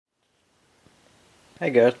Hey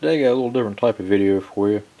guys, today I got a little different type of video for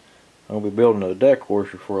you. I'm going to be building a deck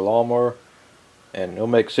washer for a lawnmower, and it'll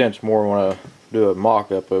make sense more when I do a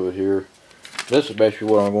mock-up of it here. This is basically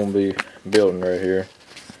what I'm going to be building right here,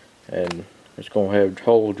 and it's going to have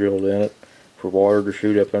holes drilled in it for water to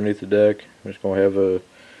shoot up underneath the deck. It's going to have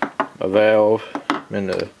a valve and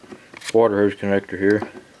the water hose connector here.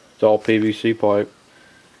 It's all PVC pipe,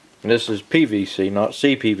 and this is PVC, not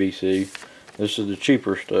CPVC. This is the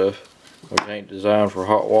cheaper stuff, which ain't designed for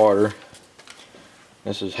hot water.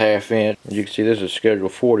 This is 1/2 inch. As you can see, this is schedule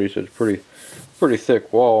 40, so it's pretty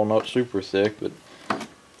thick wall, not super thick, but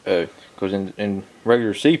because in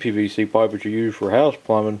regular CPVC pipe that you use for house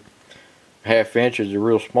plumbing, 1/2 inch is the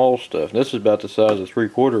real small stuff. This is about the size of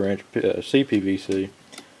 3/4 inch CPVC,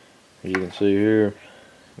 as you can see here.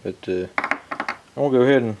 But I'm gonna go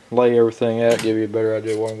ahead and lay everything out, give you a better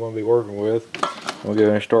idea of what I'm going to be working with. I'm gonna go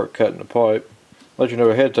ahead and start cutting the pipe. Let you know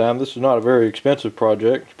ahead of time, this is not a very expensive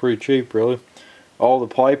project. It's pretty cheap, really. All the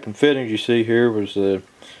pipe and fittings you see here was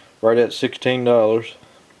right at $16.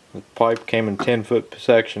 The pipe came in 10-foot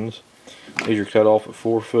sections. These are cut off at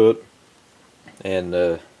 4 foot, and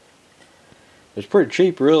it's pretty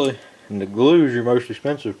cheap, really. And the glue is your most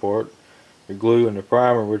expensive part. The glue and the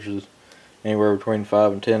primer, which is anywhere between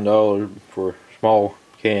 $5 and $10 for small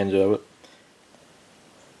cans of it.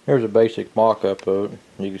 Here's a basic mock-up of it.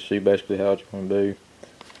 You can see basically how it's going to be.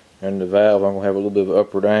 And the valve, I'm going to have a little bit of an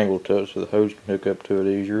upward angle to it so the hose can hook up to it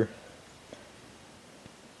easier.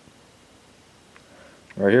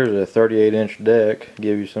 Right here's a 38 inch deck.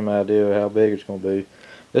 Give you some idea of how big it's going to be.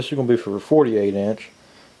 This is going to be for a 48 inch.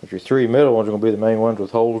 But your 3 middle ones are going to be the main ones with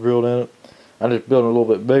holes drilled in it. I'm just building a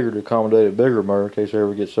little bit bigger to accommodate a bigger mower in case I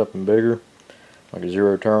ever get something bigger, like a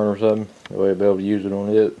 0 turn or something. The way I'd be able to use it on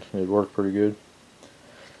it, it'd work pretty good.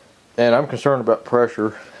 And I'm concerned about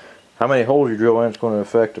pressure. How many holes you drill in is going to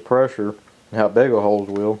affect the pressure and how big a holes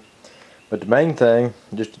will. But the main thing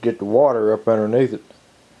is just to get the water up underneath it.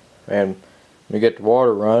 And when you get the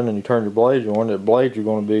water running and you turn your blades on, the blades are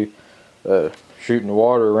going to be shooting the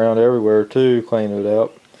water around everywhere too, cleaning it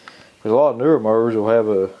out. Because a lot of newer mowers will have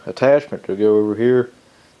a attachment to go over here,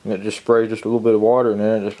 and it just sprays just a little bit of water, and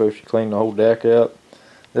then it's supposed to clean the whole deck out.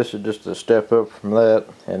 This is just a step up from that,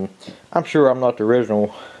 and I'm sure I'm not the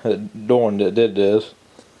original that did this.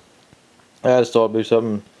 I just thought it'd be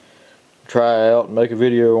something to try out and make a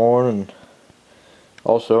video on, and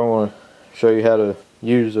also I want to show you how to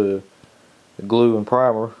use the glue and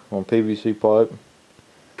primer on PVC pipe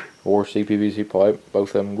or CPVC pipe.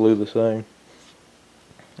 Both of them glue the same.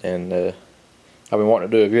 And I've been wanting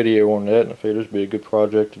to do a video on that, and I figured this would be a good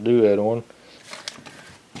project to do that on.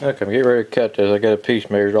 Okay, I'm getting ready to cut this. I got a piece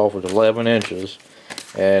measured off with 11 inches,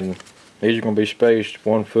 and these are going to be spaced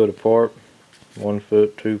 1 foot apart. 1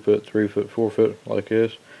 foot, 2 foot, 3 foot, 4 foot, like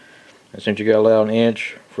this. And since you got to allow an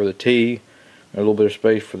inch for the T, and a little bit of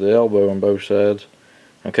space for the elbow on both sides,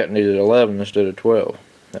 I'm cutting these at 11 instead of 12.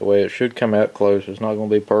 That way it should come out close. It's not going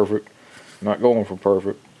to be perfect. I'm not going for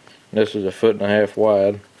perfect. And this is 1.5 feet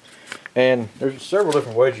wide. And there's several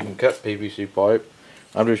different ways you can cut PVC pipe.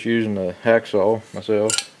 I'm just using a hacksaw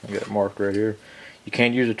myself. I got it marked right here. You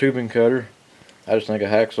can't use a tubing cutter. I just think a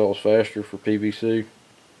hacksaw is faster for PVC.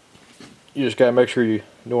 You just gotta make sure you're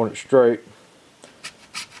doing it straight.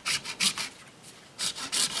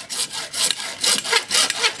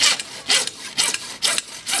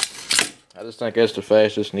 I just think that's the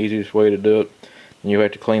fastest and easiest way to do it. And you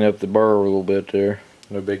have to clean up the burr a little bit there.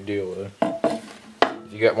 No big deal though.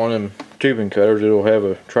 If you got one of them tubing cutters, it'll have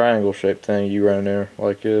a triangle shaped thing you run there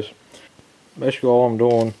like this. Basically all I'm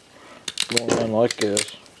doing is going around like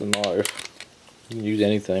this with a knife. You can use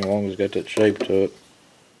anything as long as it's got that shape to it.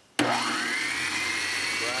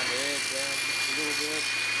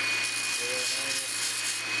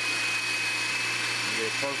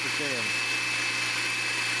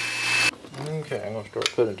 Okay, I'm going to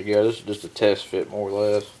start putting it together. This is just a test fit, more or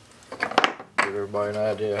less. Give everybody an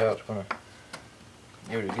idea how it's going to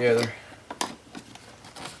go together.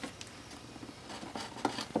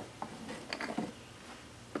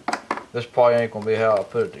 This probably ain't going to be how I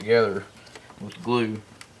put it together with glue,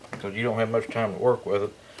 because you don't have much time to work with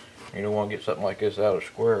it. You don't want to get something like this out of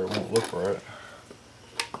square, it won't look right.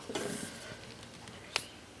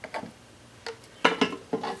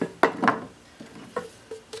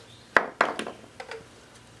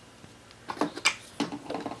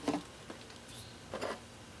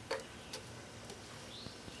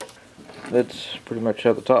 That's pretty much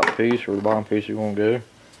how the top piece or the bottom piece is going to go.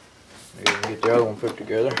 Get the other one put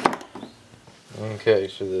together. Okay,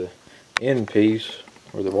 so the end piece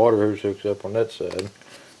where the water hose hooks up on that side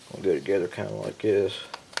will go together kind of like this.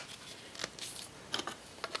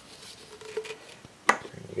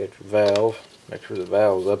 You got your valve. Make sure the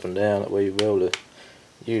valve's up and down, that way you'll be able to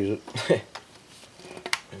use it.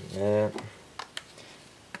 and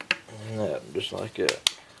that, just like that.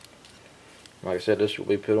 Like I said, this will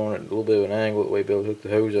be put on at a little bit of an angle, that way you'll be able to hook the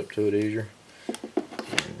hose up to it easier.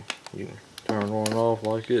 And you can turn on and off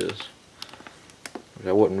like this. Which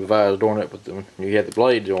I wouldn't advise doing it with them. You have the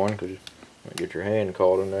blades on, because you might get your hand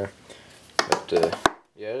caught in there. But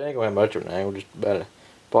yeah, it ain't gonna have much of an angle, just about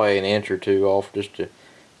probably an inch or two off, just to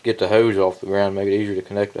get the hose off the ground, make it easier to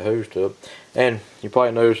connect the hose to it. And you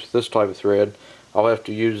probably notice with this type of thread, I'll have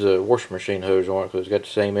to use a washing machine hose on it because it's got the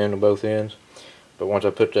same end on both ends. But once I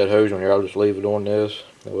put that hose on here, I'll just leave it on this.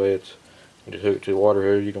 That way it's, you just hook it to the water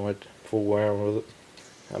hose, you don't have to fool around with it.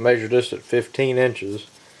 I measured this at 15 inches.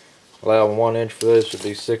 Allowing 1 inch for this would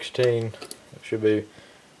be 16. It should be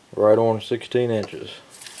right on 16 inches.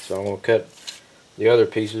 So I'm going to cut the other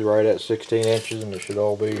pieces right at 16 inches, and it should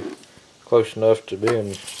all be close enough to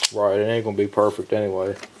being right. It ain't going to be perfect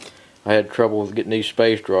anyway. I had trouble with getting these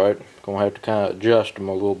spaced right. Going to have to kind of adjust them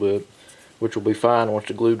a little bit, which will be fine once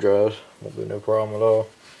the glue dries. Won't be no problem at all.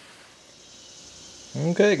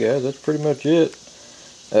 Okay guys, that's pretty much it.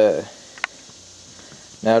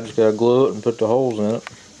 Now I just got to glue it and put the holes in it.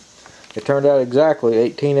 It turned out exactly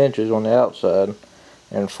 18 inches on the outside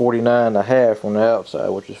and 49.5 on the outside,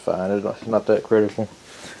 which is fine. It's not that critical.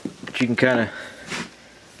 But you can kind of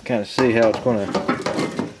see how it's gonna.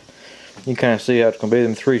 You can kind of see how it's gonna be.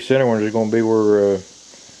 Them 3 center ones are gonna be where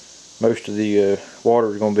most of the water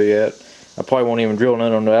is gonna be at. I probably won't even drill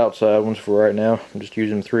none on the outside ones for right now. I'm just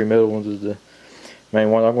using the 3 middle ones as the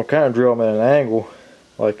main one. I'm gonna kind of drill them at an angle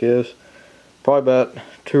like this, probably about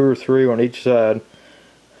 2 or 3 on each side.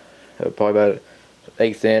 Probably about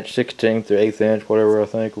 1/8 inch, 16th or 1/8 inch, whatever I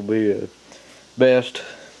think will be best,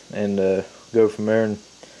 and go from there and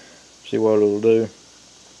see what it'll do.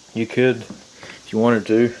 You could, if you wanted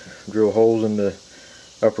to, drill holes in the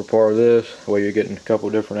upper part of this, where you're getting a couple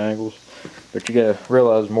of different angles. But you gotta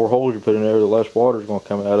realize the more holes you put in there, the less water is going to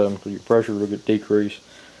come out of them, because your pressure will get decreased.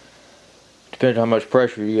 Depending on how much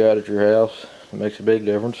pressure you got at your house, it makes a big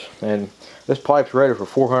difference. And this pipe's rated for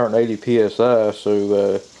 480 psi,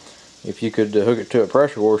 so if you could hook it to a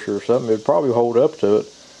pressure washer or something, it would probably hold up to it,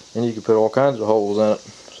 and you could put all kinds of holes in it.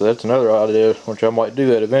 So that's another idea, which I might do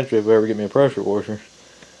that eventually if I ever get me a pressure washer.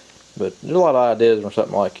 But there's a lot of ideas on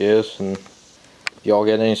something like this, and if y'all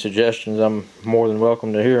got any suggestions, I'm more than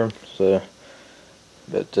welcome to hear them. So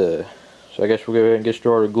I guess we'll go ahead and get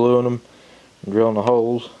started gluing them and drilling the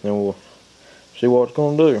holes, then we'll see what it's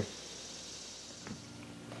going to do.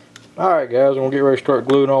 Alright guys, I'm going to get ready to start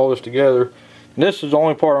gluing all this together. And this is the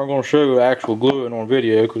only part I'm going to show you actual gluing on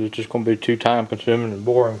video, because it's just going to be too time consuming and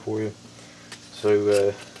boring for you.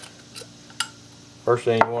 So first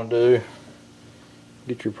thing you want to do,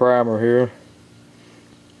 get your primer here,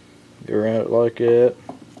 go around it like that,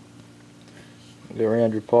 go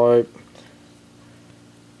around your pipe.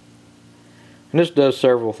 And this does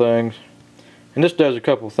several things, and this does a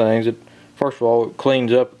couple things. First of all, it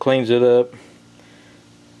cleans it up,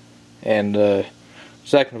 and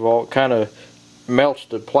second of all, it kind of melts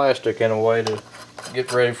the plastic in a way to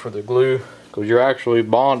get ready for the glue, because you're actually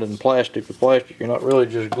bonding plastic to plastic. You're not really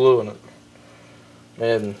just gluing it.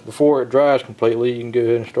 And before it dries completely, you can go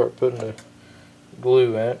ahead and start putting the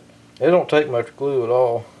glue in it. It don't take much glue at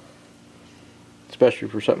all, especially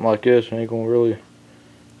for something like this. It ain't gonna really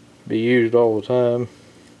be used all the time.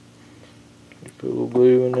 Just put a little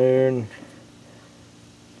glue in there and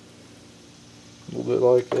a little bit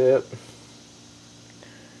like that,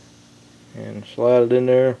 and slide it in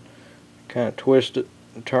there, kind of twist it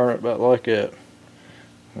and turn it about like that.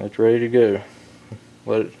 That's ready to go.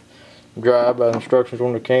 Let it dry by the instructions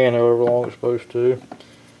on the can, however long it's supposed to,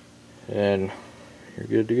 and you're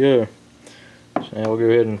good to go. So now we'll go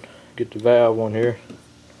ahead and get the valve on here.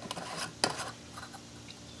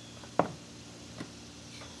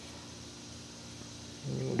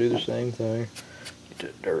 And we'll do the same thing. Get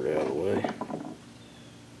that dirt out of the way.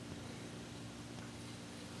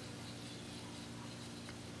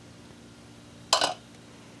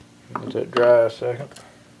 Let that dry a second.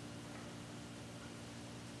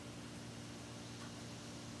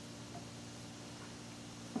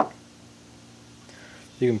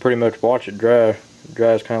 You can pretty much watch it dry. It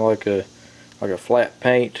dries kind of like a flat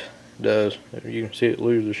paint does. You can see it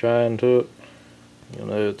lose the shine to it. You'll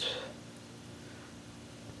know it's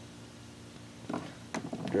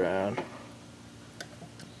drying.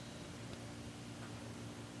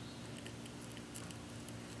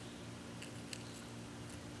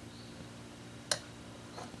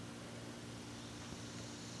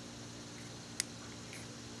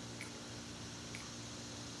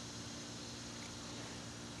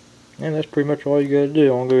 And that's pretty much all you gotta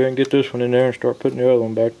do. I'm gonna go ahead and get this one in there and start putting the other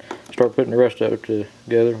one back. Start putting the rest of it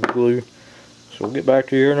together with glue. So we'll get back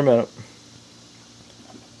to you here in a minute.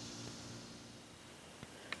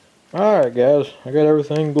 Alright guys, I got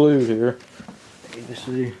everything glued here. You can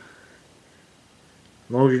see. As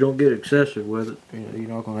long as you don't get excessive with it, you know, you're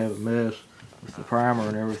not gonna have a mess with the primer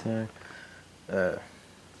and everything.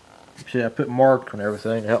 See, I put marks on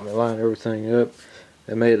everything to help me line everything up.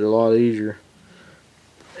 That made it a lot easier.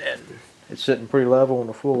 And it's sitting pretty level on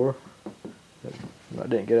the floor. I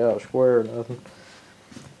didn't get out of square or nothing.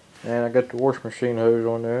 And I got the wash machine hose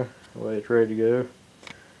on there, the way it's ready to go.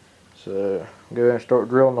 So, go ahead and start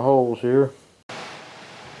drilling the holes here.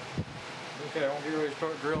 Okay, I'm gonna get ready to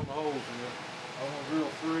start drilling the holes here. I'm gonna drill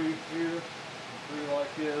 3 here, and 3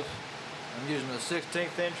 like this. I'm using a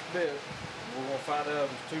 1/16 inch bit. We're gonna find out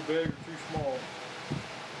if it's too big or too small.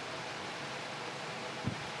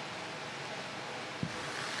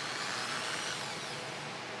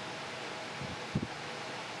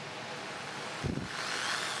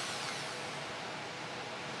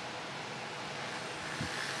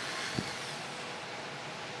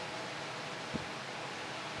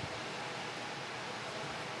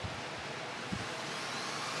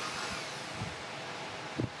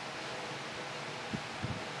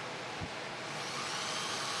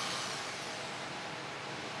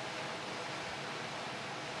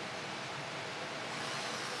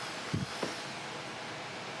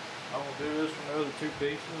 I'm gonna do this for the other 2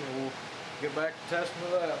 pieces and we'll get back to testing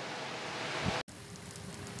it out.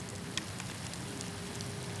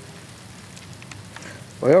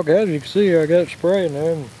 Well guys, you can see I got it spraying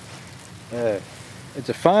there. And, it's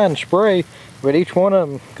a fine spray, but each one of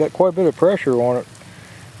them got quite a bit of pressure on it.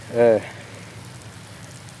 And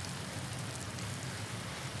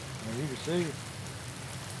you can see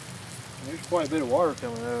there's quite a bit of water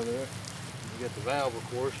coming out of there. You got the valve, of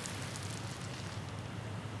course.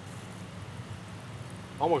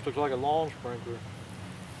 Almost looks like a lawn sprinkler.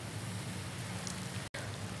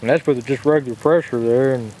 And that's with just regular pressure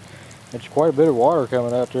there, and it's quite a bit of water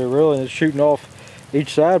coming out there really, and it's shooting off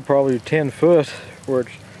each side probably 10 foot where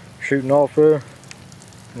it's shooting off there.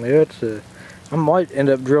 And yeah, it's I might end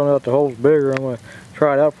up drilling out the holes bigger. I'm going to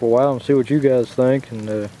try it out for a while and see what you guys think, and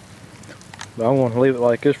but I'm going to leave it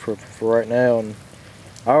like this for right now. And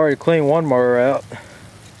I already cleaned one mower out.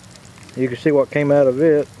 You can see what came out of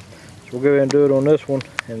it. So we'll go ahead and do it on this one,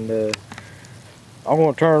 and I'm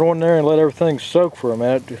going to turn it on there and let everything soak for a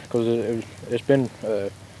minute, because it's been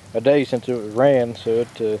a day since it was ran, so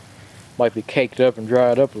it might be caked up and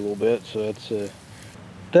dried up a little bit. So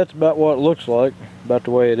that's about what it looks like, about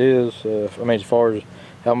the way it is. I mean, as far as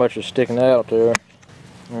how much is sticking out there.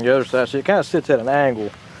 On the other side, see, it kind of sits at an angle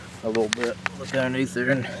a little bit. Look underneath there.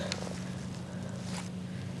 And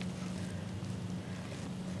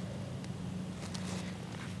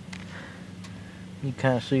you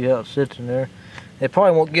kind of see how it sits in there. It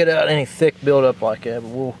probably won't get out any thick buildup like that, but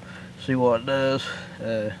we'll see what it does.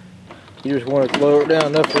 You just want to lower it down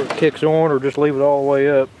enough where it kicks on, or just leave it all the way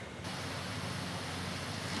up.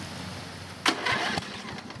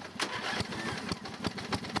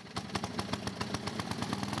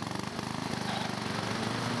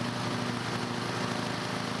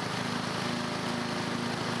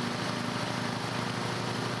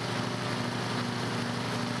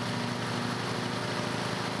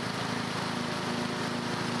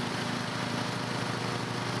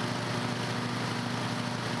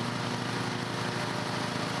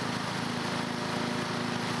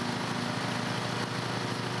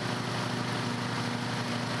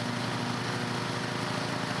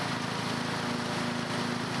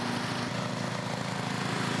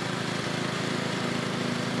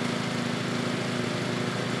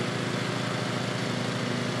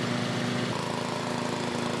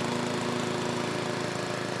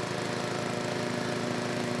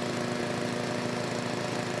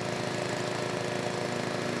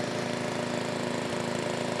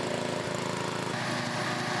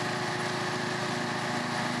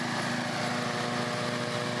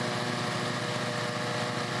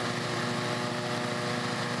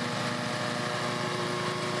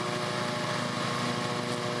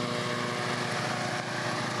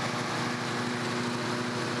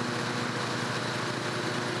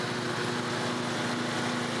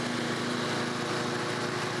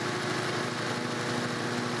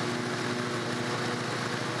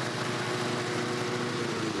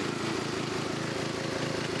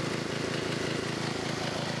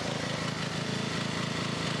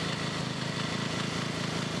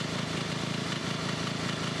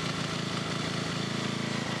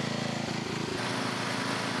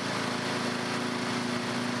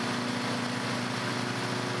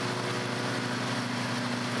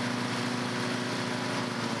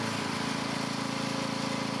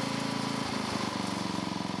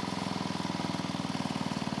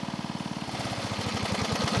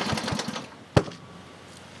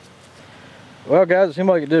 Well guys, it seemed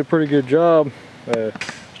like it did a pretty good job. Still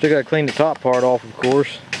got to clean the top part off, of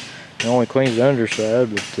course. It only cleans the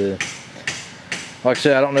underside, but like I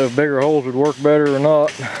said, I don't know if bigger holes would work better or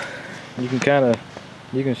not. You can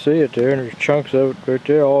see it there, and there's chunks of it right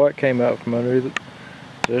there. All that came out from underneath it.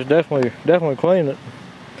 So it's definitely cleaning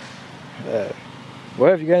it.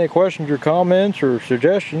 Well, if you got any questions or comments or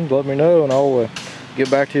suggestions, let me know, and I'll get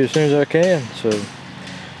back to you as soon as I can. So,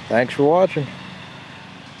 thanks for watching.